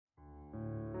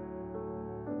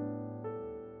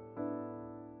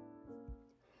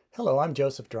Hello, I'm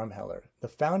Joseph Drumheller, the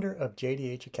founder of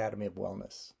JDH Academy of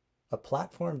Wellness, a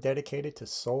platform dedicated to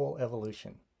soul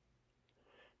evolution.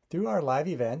 Through our live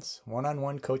events,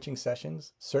 one-on-one coaching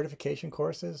sessions, certification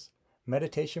courses,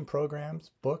 meditation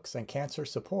programs, books, and cancer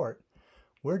support,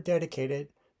 we're dedicated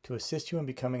to assist you in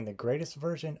becoming the greatest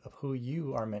version of who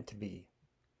you are meant to be.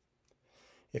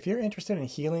 If you're interested in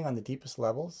healing on the deepest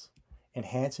levels,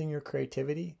 enhancing your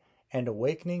creativity, and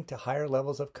awakening to higher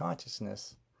levels of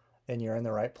consciousness, then you're in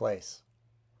the right place.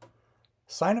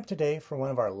 Sign up today for one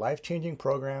of our life-changing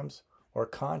programs or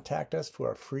contact us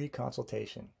for a free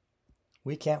consultation.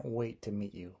 We can't wait to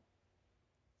meet you.